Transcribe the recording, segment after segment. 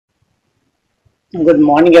Good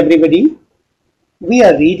morning, everybody. We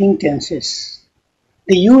are reading tenses,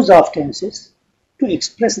 the use of tenses to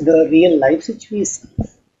express the real life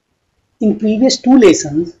situations. In previous two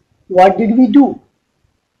lessons, what did we do?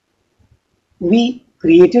 We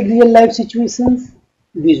created real life situations,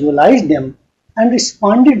 visualized them, and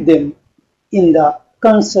responded them in the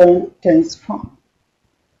concerned tense form.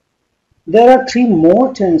 There are three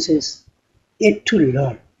more tenses yet to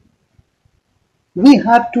learn. We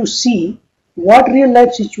have to see what real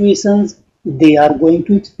life situations they are going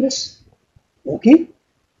to express. Okay,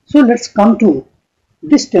 so let's come to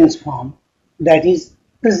this tense form, that is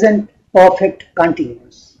present perfect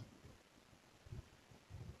continuous.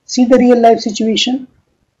 See the real life situation.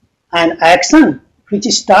 An action which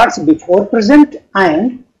starts before present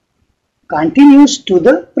and continues to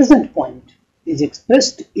the present point is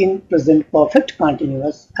expressed in present perfect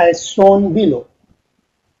continuous as shown below.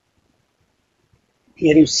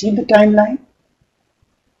 Here you see the timeline.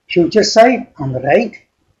 Future side on the right,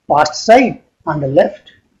 past side on the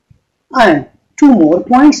left, and two more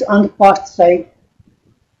points on the past side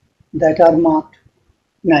that are marked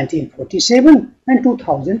 1947 and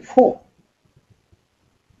 2004.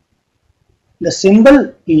 The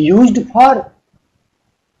symbol used for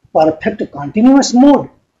perfect continuous mode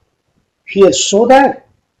here show that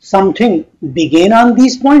something began on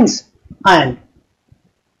these points and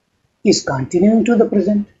is continuing to the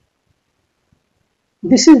present.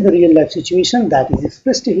 This is the real life situation that is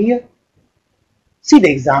expressed here. See the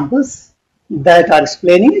examples that are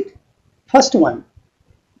explaining it. First one,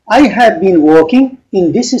 I have been working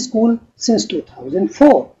in this school since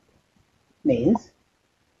 2004 means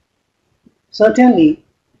certainly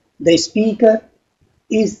the speaker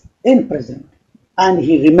is in present and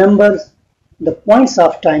he remembers the points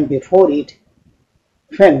of time before it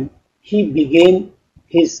when he began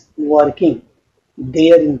his working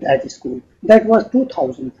there in that school. That was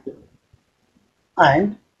 2004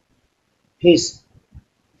 and his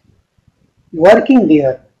working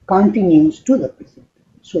there continues to the present.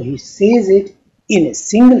 So he says it in a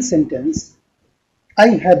single sentence, I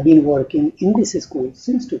have been working in this school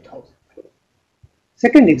since 2004.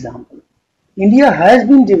 Second example, India has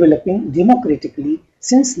been developing democratically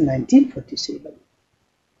since 1947.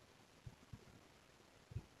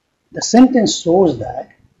 The sentence shows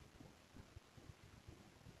that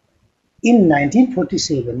in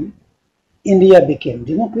 1947, India became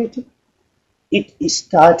democratic. It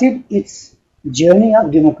started its journey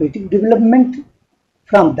of democratic development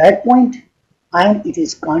from that point and it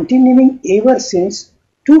is continuing ever since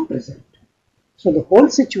to present. So the whole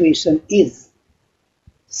situation is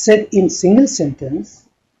said in single sentence,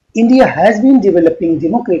 India has been developing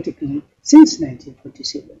democratically since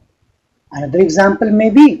 1947. Another example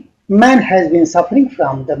may be, man has been suffering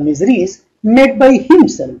from the miseries made by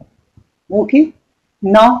himself. Okay,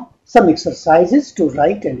 now some exercises to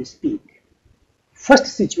write and speak. First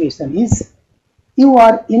situation is, you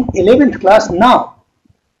are in 11th class now.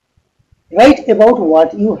 Write about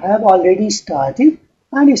what you have already started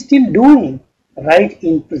and still doing. Write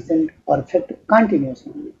in present perfect continuous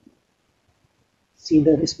only. See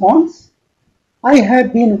the response. I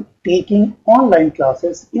have been taking online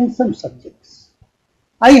classes in some subjects.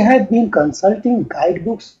 I have been consulting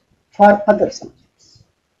guidebooks for other subjects.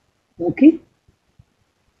 Okay.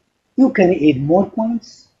 You can add more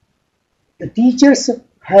points. The teachers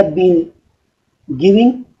have been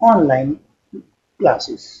giving online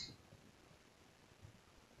classes.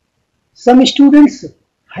 Some students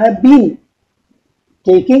have been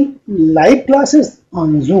taking live classes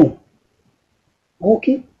on Zoom.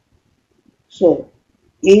 Okay, so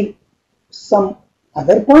add some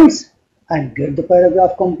other points and get the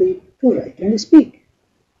paragraph complete to write and speak.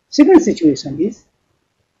 Second situation is,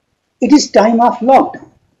 it is time of lockdown.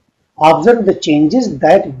 Observe the changes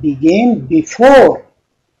that began before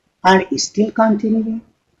and is still continuing.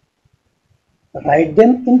 Write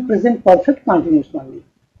them in present perfect continuous only.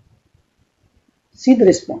 See the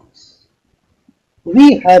response.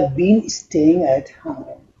 We have been staying at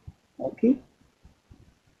home. Okay.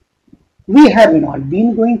 We have not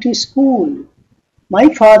been going to school.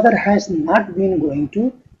 My father has not been going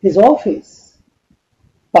to his office.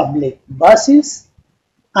 Public buses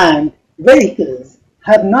and vehicles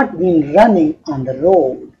have not been running on the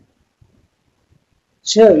road.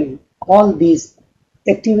 Surely all these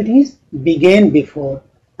activities began before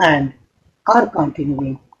and are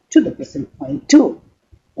continuing to the present point too.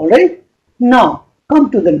 Alright, now come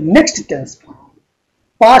to the next tense form,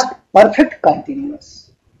 past perfect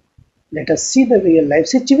continuous. Let us see the real life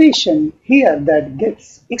situation here that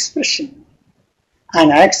gets expression.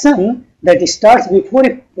 An action that starts before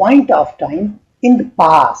a point of time in the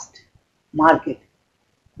past Mark it.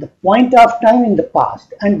 The point of time in the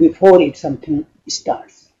past and before it something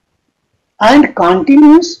starts and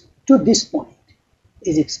continues to this point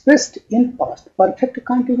is expressed in past perfect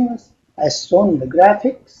continuous as shown in the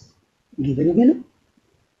graphics given below.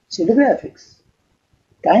 See the graphics.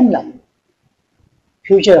 Timeline.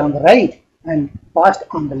 Future on the right and past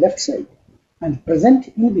on the left side and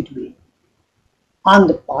present in between. On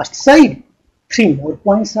the past side, 3 more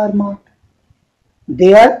points are marked.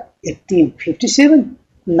 They are 1857,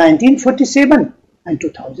 1947 and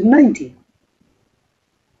 2019.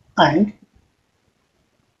 And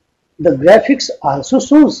the graphics also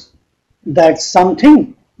shows that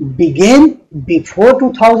something began before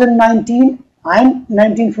 2019 and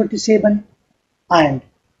 1947 and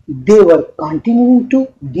they were continuing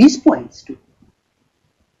to these points too.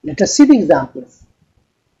 Let us see the examples.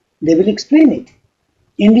 They will explain it.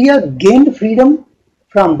 India gained freedom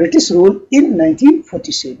from British rule in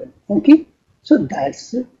 1947. Okay, so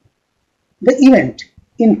that's the event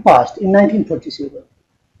in past in 1947.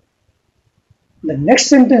 The next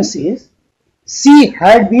sentence is, she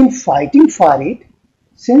had been fighting for it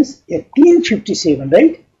since 1857,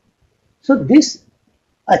 right? So this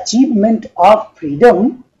achievement of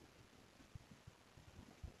freedom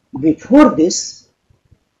before this,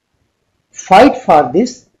 fight for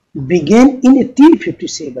this began in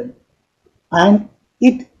 1857 and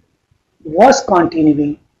it was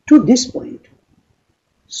continuing to this point.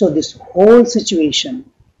 So this whole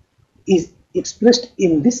situation is expressed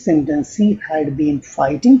in this sentence, she had been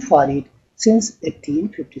fighting for it since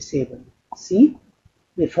 1857. See,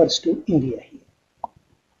 refers to India here.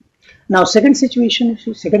 Now second situation,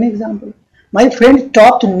 second example. My friend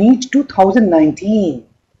topped NEET 2019.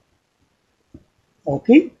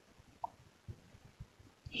 Okay.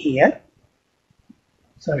 Here,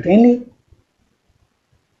 certainly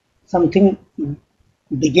something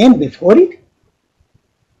began before it.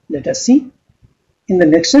 Let us see. In the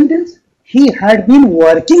next sentence, he had been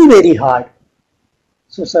working very hard.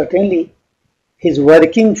 So certainly his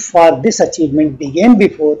working for this achievement began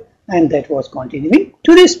before and that was continuing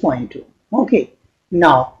to this point too. Okay.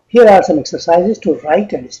 Now here are some exercises to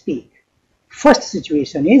write and speak. First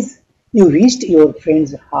situation is, you reached your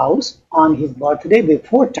friend's house on his birthday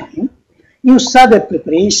before time. You saw the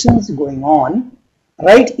preparations going on.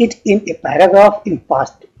 Write it in a paragraph in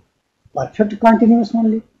past perfect continuous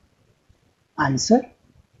only. Answer,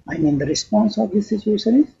 the response of this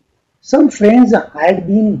situation is, some friends had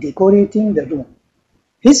been decorating the room.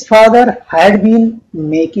 His father had been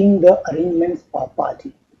making the arrangements for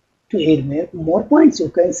party. To add more points, you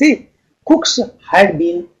can say, cooks had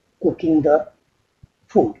been cooking the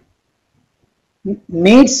food.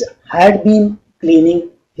 Maids had been cleaning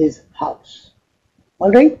his house.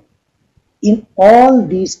 Alright? In all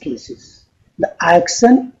these cases, the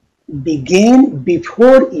action began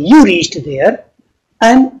before you reached there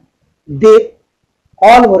and they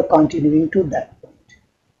all were continuing to that point.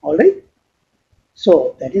 Alright?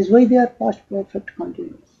 So that is why they are past perfect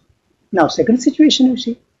continuous. Now second situation you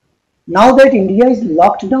see. Now that India is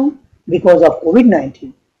locked down because of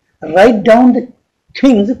COVID-19, write down the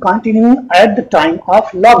things continuing at the time of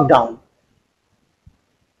lockdown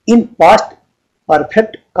in past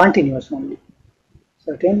perfect continuous only.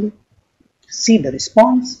 Certainly. See the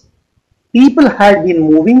response. People had been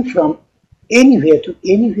moving from anywhere to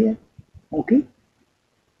anywhere. Okay.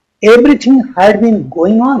 Everything had been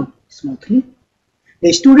going on smoothly.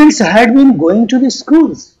 The students had been going to the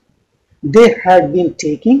schools. They had been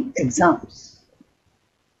taking exams.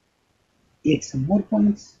 Add some more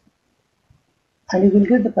points and you will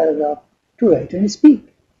get the paragraph to write and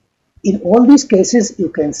speak. In all these cases, you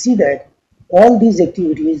can see that all these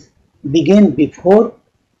activities began before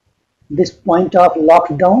this point of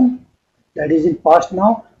lockdown, that is in past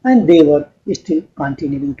now, and they were still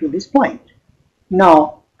continuing to this point.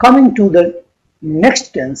 Now, coming to the next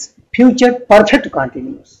tense, future perfect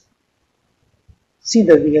continuous. See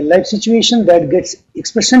the real life situation that gets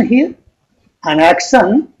expression here. An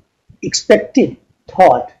action expected,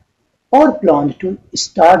 thought, or planned to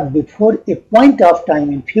start before a point of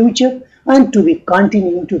time in future and to be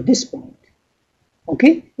continuing to this point,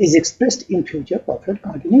 okay, is expressed in future perfect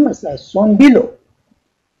continuous as shown below.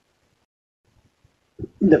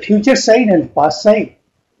 The future side and past side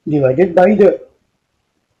divided by the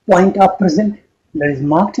point of present that is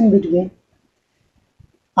marked in between.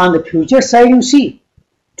 On the future side you see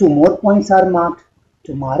 2 more points are marked,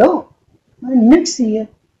 tomorrow and next year,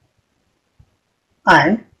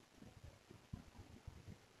 and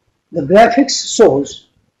the graphics shows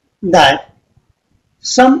that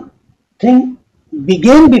something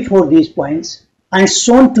began before these points and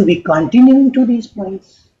shown to be continuing to these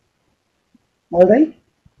points. Alright?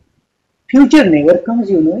 Future never comes,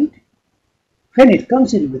 you know it. When it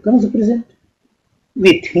comes, it becomes the present.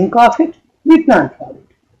 We think of it, we plan for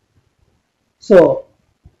it. So,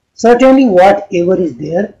 certainly whatever is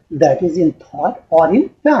there, that is in thought or in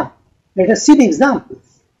plan. Let us see the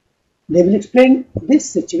examples. They will explain this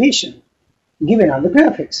situation given on the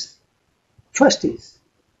graphics. First is,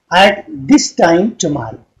 at this time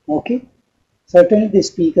tomorrow. Okay? Certainly the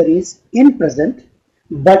speaker is in present,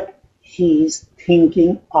 but he is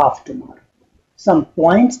thinking of tomorrow. Some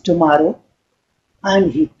points tomorrow,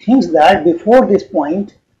 and he thinks that before this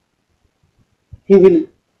point, he will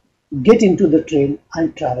get into the train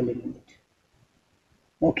and traveling in it.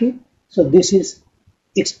 Okay, so this is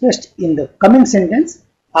expressed in the coming sentence.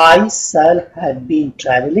 I shall have been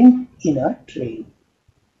traveling in a train.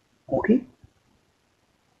 Okay.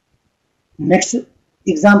 Next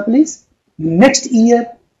example is next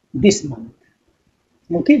year, this month.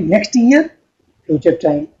 Okay, next year, future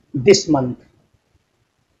time, this month.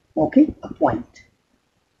 Okay, a point.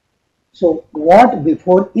 So what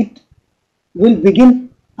before it will begin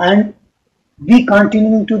and be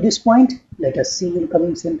continuing to this point? Let us see in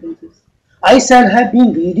coming sentences. I shall have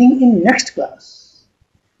been reading in next class.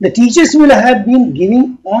 The teachers will have been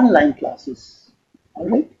giving online classes.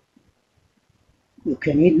 Alright? You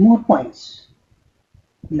can need more points.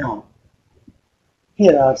 Now,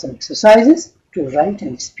 here are some exercises to write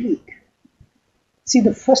and speak. See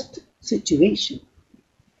the first situation.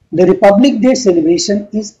 The Republic Day celebration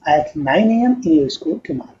is at 9 a.m. in your school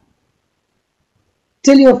tomorrow.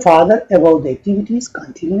 Tell your father about the activities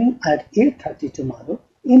continuing at 8:30 tomorrow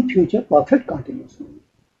in future perfect continuous mood.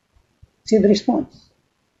 See the response.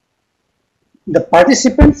 The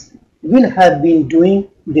participants will have been doing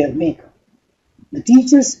their makeup. The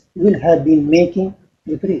teachers will have been making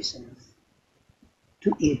preparations.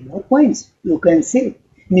 To add more points, you can say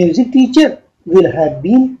music teacher will have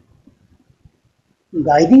been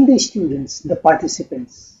guiding the students, the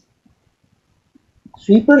participants.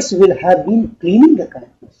 Sweepers will have been cleaning the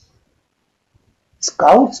campus.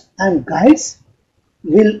 Scouts and guides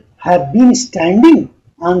will have been standing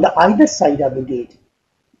on the either side of the gate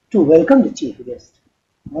to welcome the chief guest.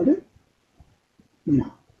 Alright?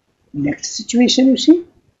 Now, next situation you see.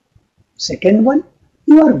 Second one,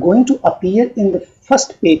 you are going to appear in the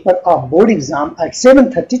first paper of board exam at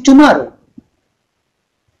 7:30 tomorrow.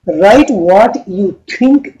 Write what you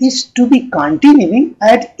think is to be continuing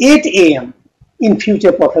at 8 a.m. in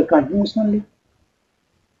future perfect continuous only.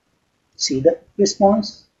 See the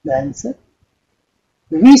response, the answer.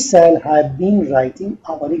 We shall have been writing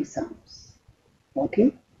our exams.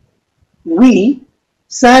 Okay. We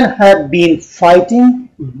shall have been fighting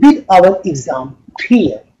with our exam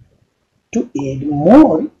fear. To add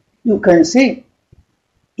more, you can say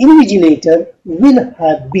invigilator will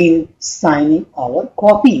have been signing our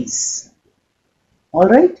copies.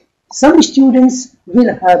 Alright, some students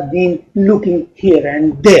will have been looking here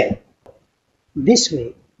and there. This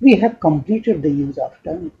way, we have completed the use of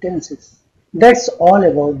tenses. That's all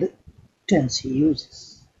about the tense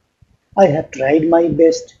uses. I have tried my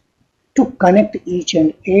best to connect each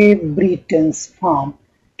and every tense form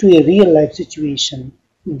to a real life situation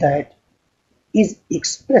that is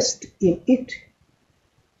expressed in it.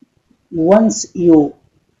 Once you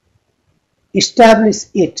establish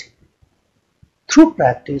it through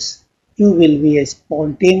practice, you will be a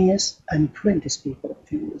spontaneous and fluent speaker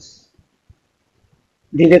of English,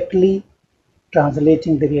 directly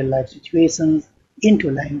translating the real life situations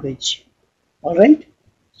into language. Alright,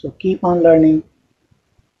 so keep on learning.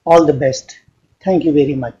 All the best. Thank you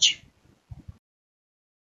very much.